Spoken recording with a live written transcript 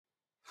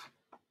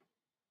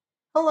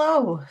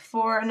Hello,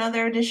 for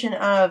another edition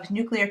of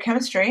Nuclear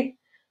Chemistry.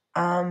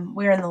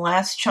 We're in the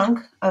last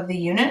chunk of the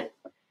unit,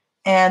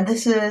 and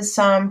this is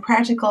some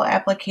practical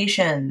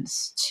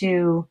applications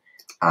to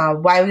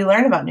why we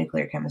learn about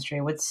nuclear chemistry,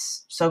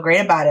 what's so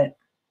great about it.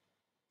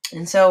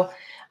 And so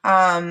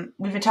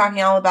we've been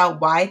talking all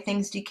about why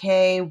things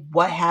decay,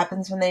 what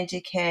happens when they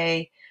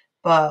decay,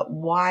 but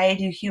why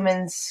do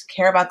humans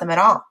care about them at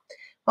all?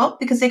 Well,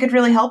 because they could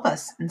really help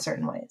us in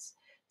certain ways.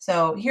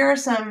 So here are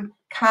some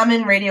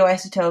common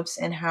radioisotopes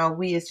and how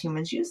we as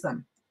humans use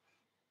them.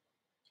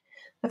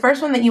 The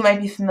first one that you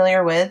might be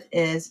familiar with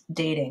is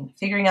dating,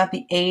 figuring out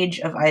the age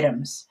of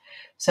items.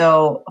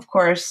 So, of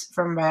course,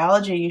 from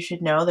biology, you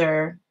should know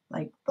there are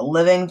like the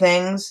living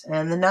things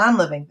and the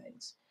non-living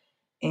things.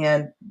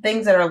 And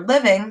things that are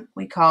living,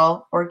 we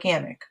call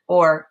organic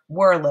or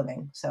were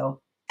living.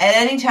 So, at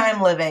any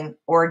time living,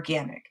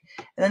 organic.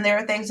 And then there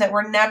are things that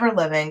were never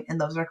living,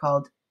 and those are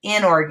called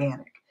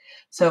inorganic.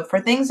 So, for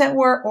things that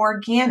were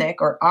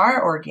organic or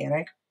are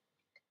organic,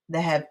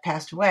 that have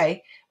passed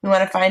away, we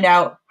want to find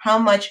out how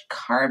much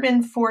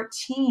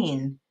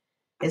carbon-14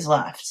 is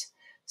left.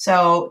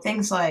 So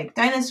things like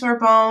dinosaur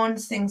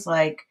bones, things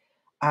like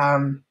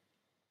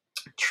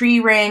tree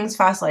rings,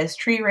 fossilized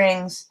tree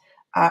rings,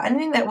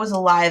 anything that was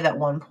alive at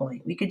one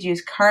point. We could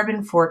use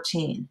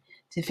carbon-14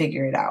 to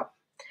figure it out.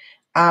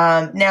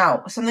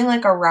 Now, something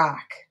like a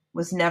rock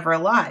was never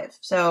alive.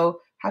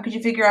 So how could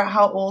you figure out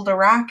how old a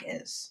rock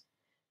is?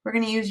 We're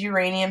going to use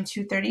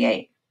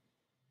uranium-238.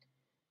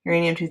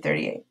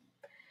 Uranium-238.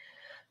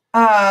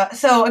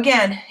 So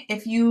again,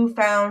 if you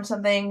found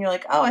something, you're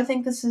like, oh, I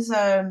think this is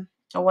a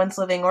once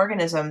living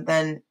organism,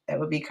 then that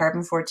would be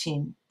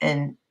carbon-14.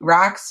 And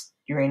rocks,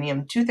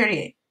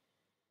 uranium-238.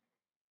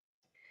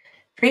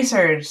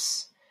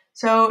 Tracers.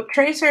 So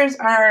tracers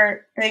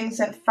are things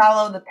that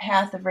follow the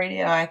path of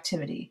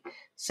radioactivity.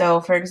 So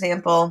for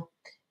example,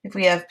 if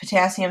we have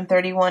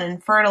potassium-31 in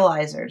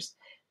fertilizers,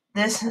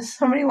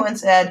 somebody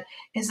once said,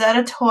 is that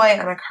a toy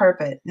on a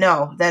carpet?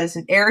 No, that is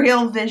an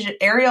aerial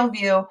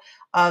view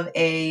of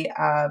a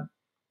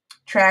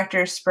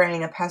tractor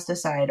spraying a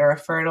pesticide or a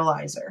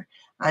fertilizer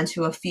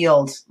onto a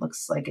field.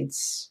 Looks like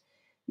it's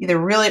either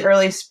really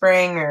early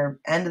spring or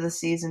end of the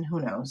season.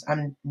 Who knows?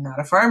 I'm not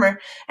a farmer.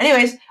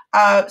 Anyways,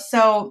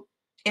 so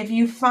if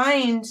you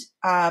find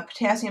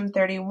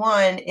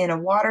potassium-31 in a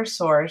water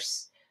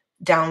source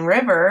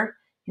downriver,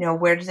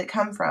 where does it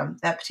come from?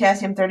 That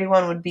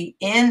potassium-31 would be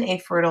in a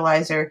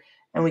fertilizer,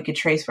 and we could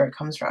trace where it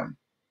comes from.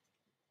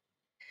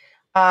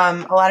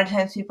 A lot of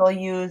times people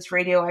use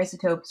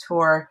radioisotopes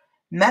for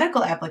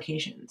medical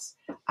applications.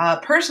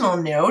 Personal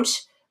note,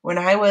 when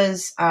I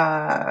was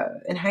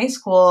in high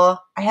school,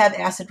 I had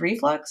acid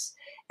reflux,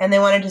 and they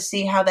wanted to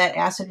see how that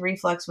acid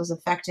reflux was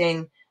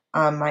affecting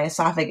my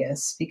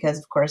esophagus, because,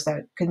 of course,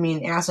 that could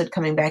mean acid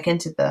coming back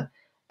into the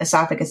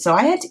esophagus. So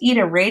I had to eat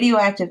a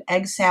radioactive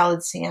egg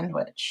salad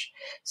sandwich.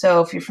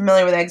 So if you're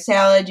familiar with egg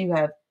salad, you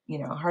have,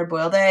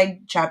 hard-boiled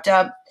egg chopped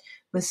up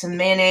with some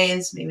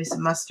mayonnaise, maybe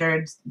some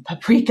mustard,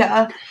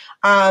 paprika.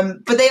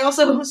 But they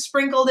also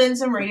sprinkled in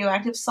some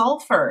radioactive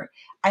sulfur.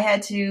 I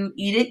had to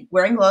eat it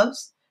wearing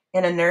gloves,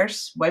 and a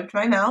nurse wiped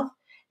my mouth,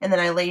 and then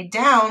I laid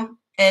down,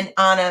 and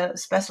on a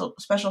special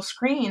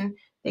screen,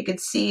 they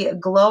could see a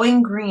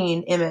glowing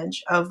green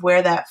image of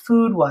where that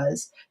food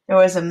was. There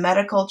was a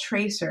medical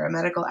tracer, a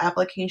medical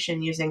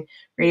application using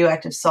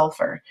radioactive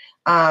sulfur.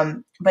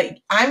 But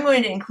I'm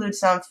going to include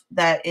some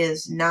that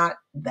is not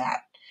that.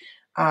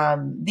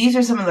 These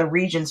are some of the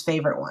region's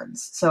favorite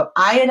ones. So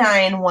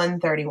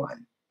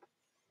iodine-131.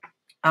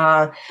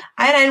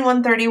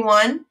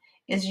 Iodine-131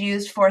 is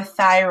used for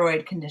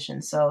thyroid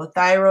conditions. So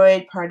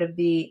thyroid, part of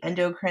the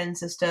endocrine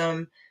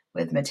system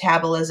with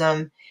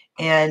metabolism.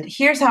 And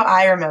here's how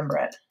I remember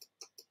it.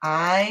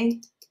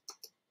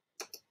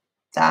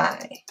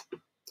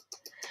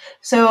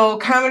 So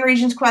common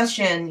regions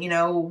question,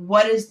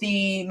 what is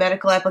the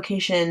medical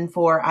application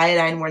for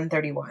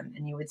iodine-131?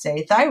 And you would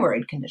say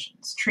thyroid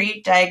conditions.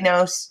 Treat,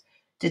 diagnose,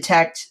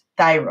 detect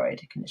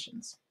thyroid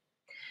conditions.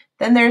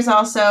 Then there's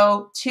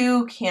also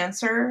two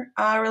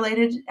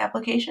cancer-related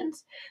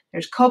applications.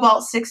 There's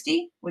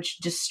cobalt-60, which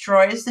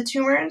destroys the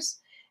tumors,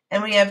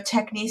 and we have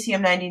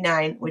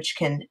technetium-99, which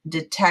can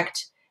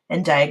detect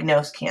and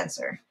diagnose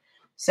cancer.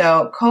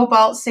 So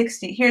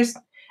cobalt-60,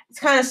 it's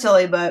kind of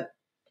silly, but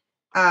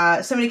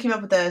somebody came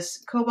up with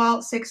this.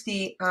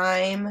 Cobalt-60,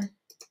 I'm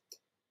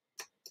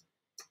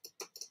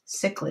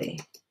sickly.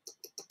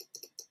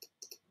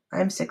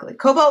 I'm sickly.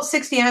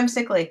 Cobalt-60, I'm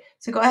sickly.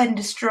 So go ahead and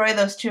destroy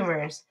those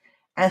tumors.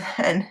 And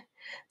then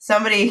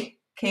somebody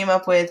came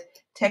up with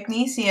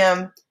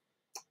technetium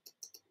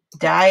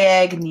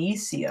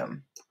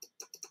diagnesium.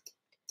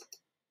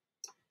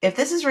 If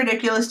this is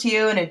ridiculous to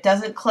you and it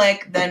doesn't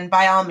click, then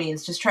by all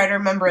means, just try to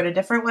remember it a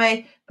different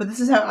way. But this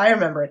is how I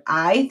remember it.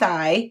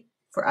 I-thy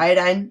for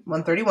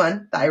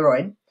iodine-131,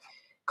 thyroid.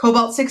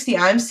 Cobalt-60,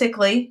 I'm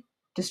sickly,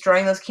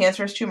 destroying those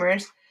cancerous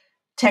tumors.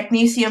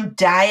 Technetium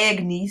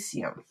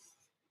diagnesium.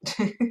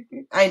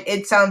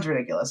 It sounds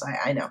ridiculous,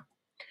 I know.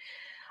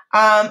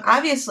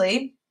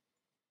 Obviously,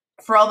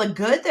 for all the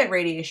good that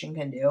radiation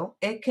can do,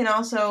 it can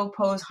also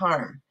pose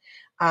harm.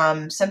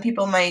 Some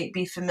people might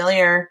be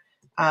familiar,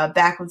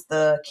 back with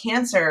the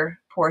cancer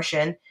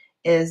portion,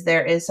 is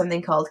there is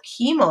something called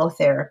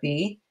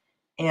chemotherapy,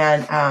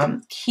 and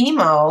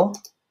chemo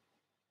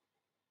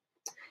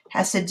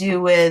has to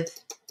do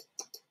with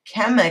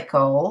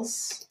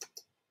chemicals,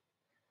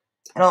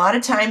 and a lot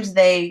of times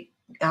they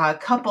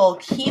couple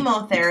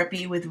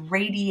chemotherapy with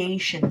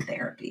radiation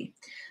therapy.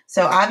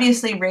 So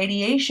obviously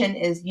radiation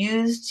is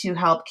used to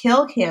help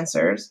kill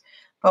cancers,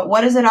 but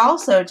what does it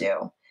also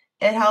do?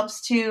 It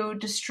helps to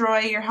destroy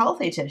your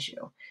healthy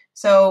tissue.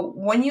 So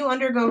when you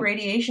undergo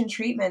radiation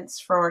treatments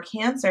for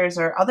cancers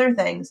or other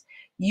things,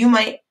 you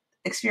might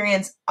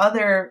experience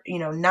other,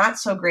 not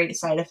so great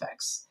side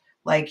effects,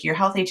 like your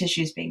healthy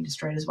tissues being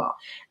destroyed as well.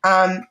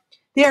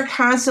 They are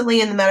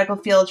constantly in the medical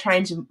field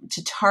trying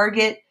to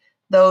target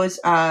those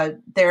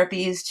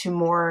therapies to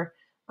more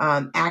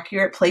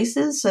accurate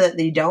places so that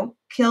they don't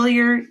kill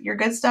your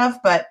good stuff.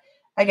 But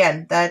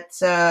again,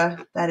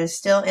 that is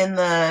still in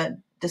the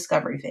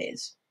discovery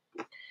phase.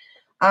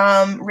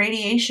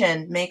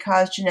 Radiation may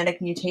cause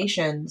genetic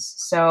mutations.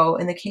 So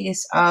in the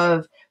case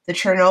of the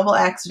Chernobyl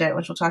accident,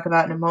 which we'll talk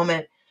about in a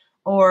moment,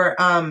 or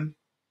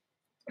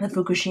the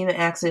Fukushima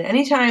accident,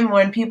 anytime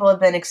when people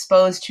have been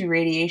exposed to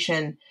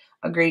radiation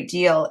a great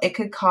deal, it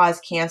could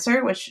cause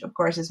cancer, which of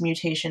course is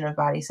mutation of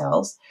body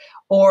cells,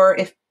 or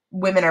if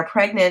women are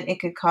pregnant, it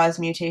could cause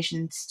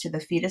mutations to the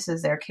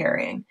fetuses they're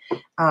carrying,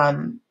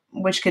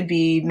 which could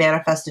be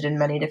manifested in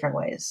many different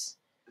ways.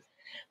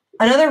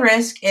 Another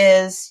risk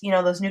is,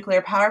 those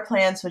nuclear power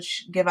plants,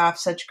 which give off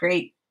such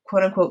great,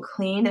 quote unquote,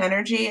 clean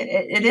energy.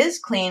 It is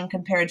clean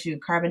compared to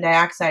carbon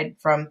dioxide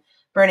from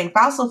burning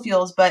fossil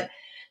fuels, but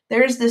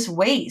there's this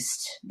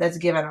waste that's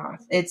given off.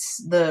 It's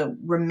the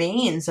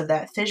remains of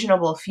that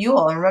fissionable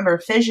fuel. And remember,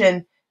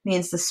 fission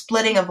means the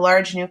splitting of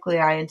large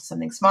nuclei into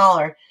something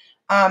smaller.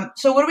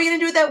 So what are we going to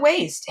do with that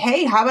waste?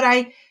 Hey, how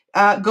about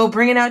I go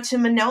bring it out to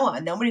Manoa?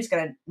 Nobody's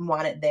going to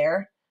want it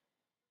there.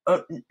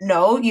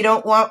 No, you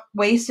don't want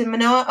waste in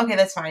Manoa? Okay,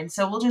 that's fine.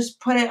 So we'll just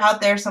put it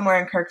out there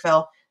somewhere in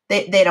Kirkville.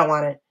 They don't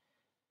want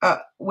it.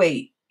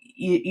 Wait,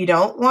 you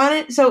don't want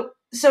it? So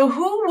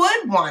who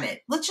would want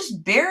it? Let's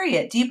just bury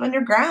it deep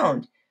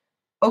underground.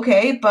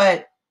 Okay,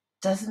 but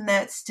doesn't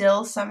that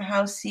still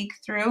somehow seep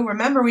through?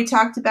 Remember, we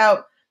talked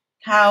about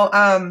how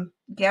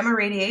gamma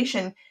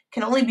radiation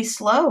can only be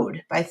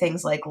slowed by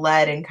things like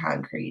lead and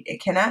concrete.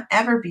 It cannot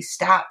ever be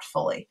stopped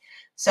fully.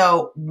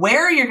 So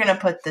where you're going to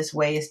put this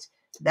waste,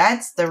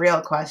 that's the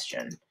real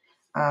question.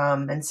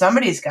 And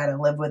somebody's got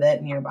to live with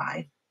it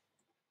nearby.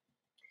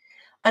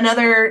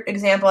 Another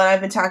example, and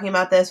I've been talking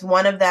about this,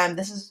 one of them,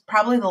 this is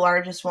probably the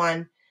largest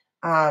one,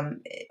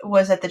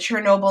 was at the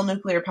Chernobyl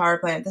nuclear power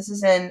plant. This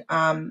is in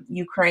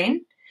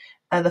Ukraine,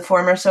 the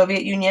former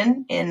Soviet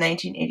Union, in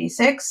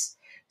 1986.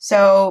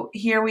 So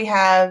here we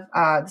have,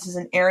 this is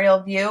an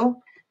aerial view.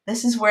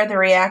 This is where the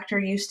reactor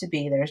used to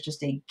be. There's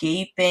just a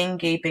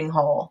gaping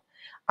hole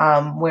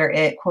where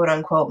it, quote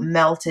unquote,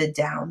 melted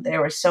down.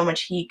 There was so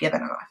much heat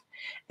given off.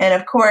 And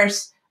of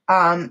course,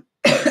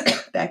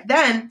 back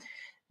then,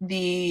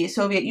 the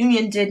Soviet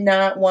Union did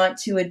not want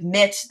to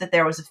admit that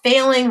there was a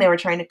failing. They were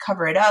trying to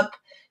cover it up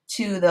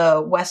to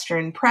the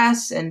Western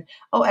press and,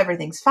 oh,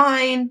 everything's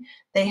fine.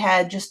 They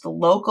had just the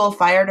local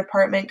fire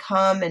department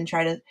come and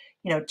try to,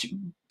 to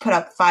put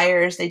up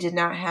fires. They did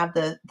not have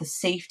the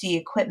safety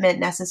equipment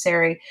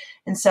necessary.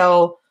 And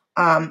so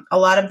a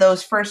lot of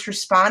those first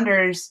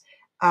responders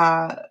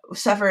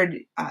suffered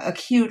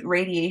acute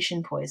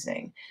radiation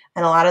poisoning,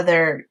 and a lot of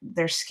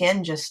their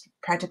skin just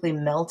practically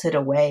melted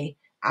away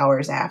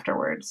hours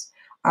afterwards.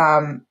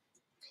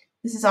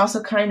 This is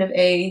also kind of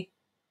a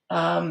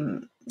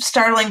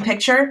startling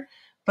picture,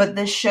 but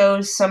this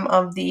shows some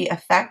of the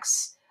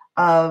effects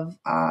of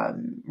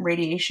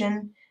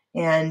radiation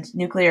and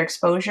nuclear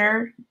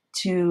exposure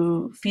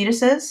to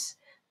fetuses.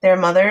 Their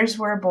mothers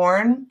were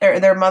born, or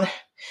their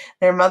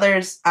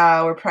mothers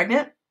were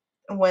pregnant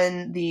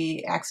when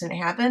the accident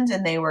happened,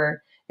 and they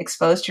were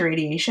exposed to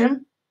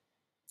radiation.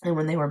 And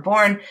when they were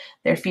born,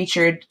 their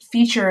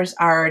features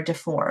are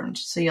deformed.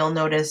 So you'll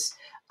notice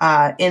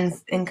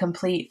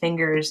incomplete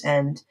fingers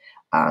and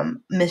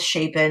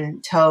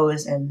misshapen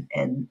toes and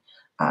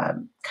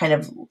kind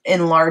of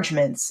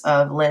enlargements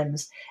of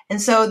limbs.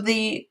 And so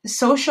the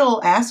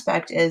social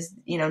aspect is,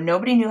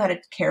 nobody knew how to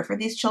care for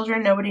these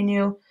children. Nobody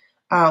knew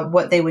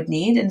what they would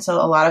need. And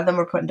so a lot of them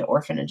were put into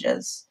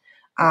orphanages,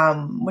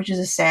 which is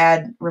a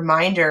sad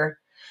reminder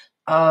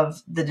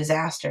of the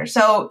disaster.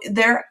 So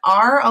there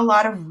are a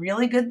lot of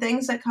really good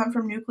things that come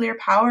from nuclear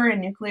power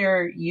and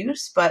nuclear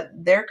use, but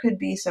there could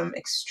be some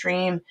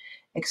extreme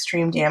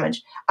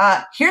damage.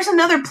 Here's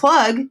another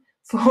plug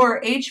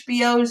for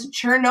HBO's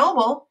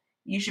Chernobyl.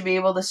 You should be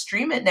able to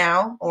stream it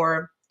now,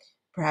 or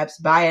perhaps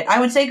buy it.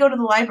 I would say go to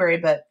the library,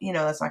 but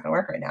that's not going to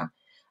work right now.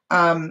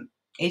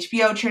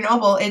 HBO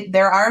Chernobyl,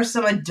 there are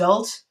some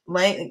adult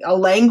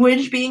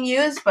language being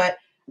used, but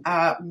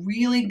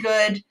really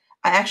good,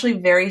 actually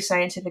very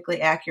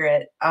scientifically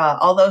accurate.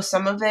 Although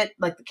some of it,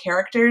 like the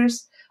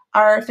characters,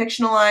 are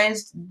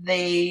fictionalized.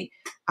 The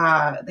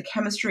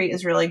chemistry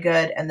is really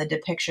good, and the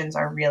depictions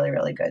are really,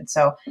 really good.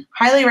 So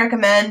highly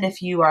recommend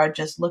if you are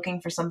just looking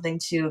for something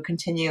to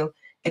continue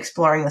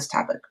exploring this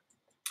topic.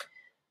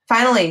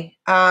 Finally,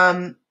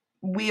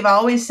 we've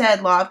always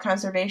said law of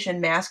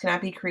conservation: mass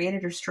cannot be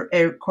created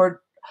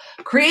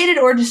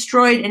or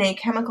destroyed in a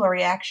chemical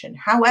reaction.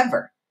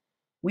 However,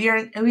 we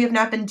have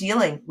not been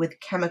dealing with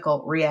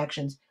chemical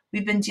reactions.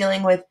 We've been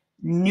dealing with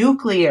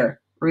nuclear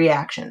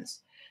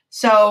reactions.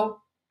 So,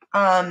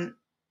 in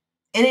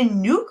a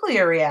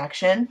nuclear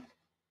reaction,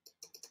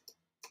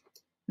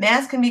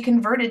 mass can be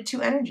converted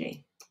to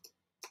energy.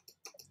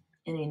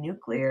 In a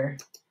nuclear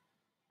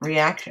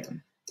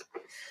reaction.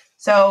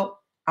 So,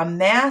 a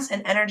mass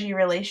and energy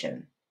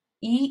relation.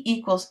 E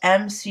equals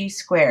mc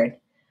squared.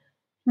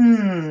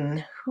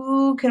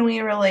 Who can we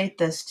relate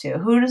this to?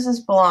 Who does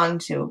this belong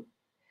to?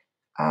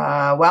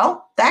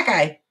 Well, that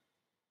guy,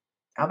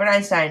 Albert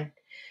Einstein.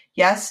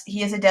 Yes,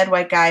 he is a dead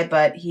white guy,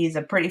 but he's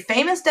a pretty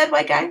famous dead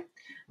white guy.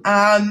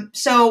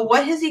 So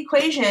what his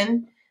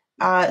equation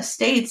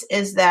states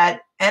is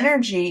that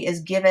energy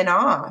is given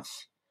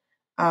off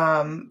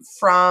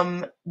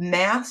from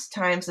mass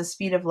times the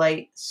speed of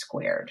light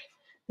squared.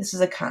 This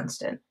is a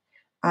constant.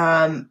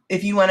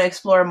 If you want to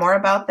explore more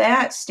about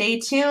that, stay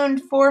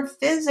tuned for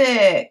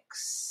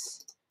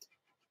physics.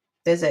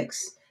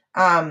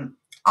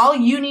 All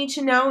you need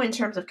to know in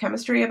terms of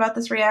chemistry about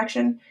this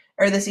reaction,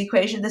 or this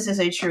equation, this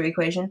is a true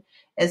equation,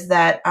 is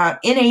that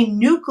in a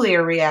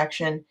nuclear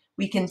reaction,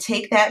 we can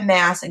take that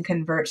mass and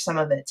convert some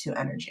of it to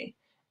energy.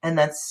 And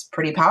that's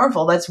pretty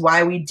powerful. That's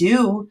why we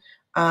do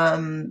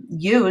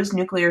use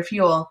nuclear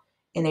fuel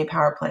in a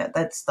power plant.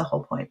 That's the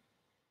whole point.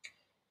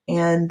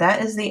 And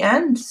that is the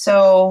end.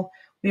 So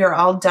we are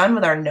all done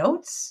with our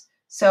notes.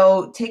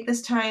 So take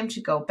this time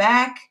to go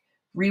back,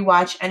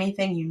 rewatch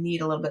anything you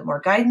need a little bit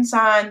more guidance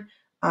on,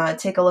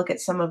 take a look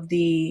at some of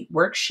the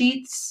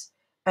worksheets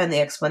and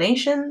the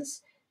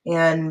explanations,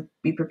 and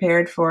be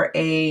prepared for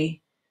a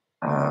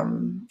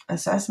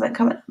assessment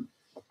coming up.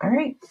 All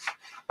right,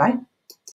 bye.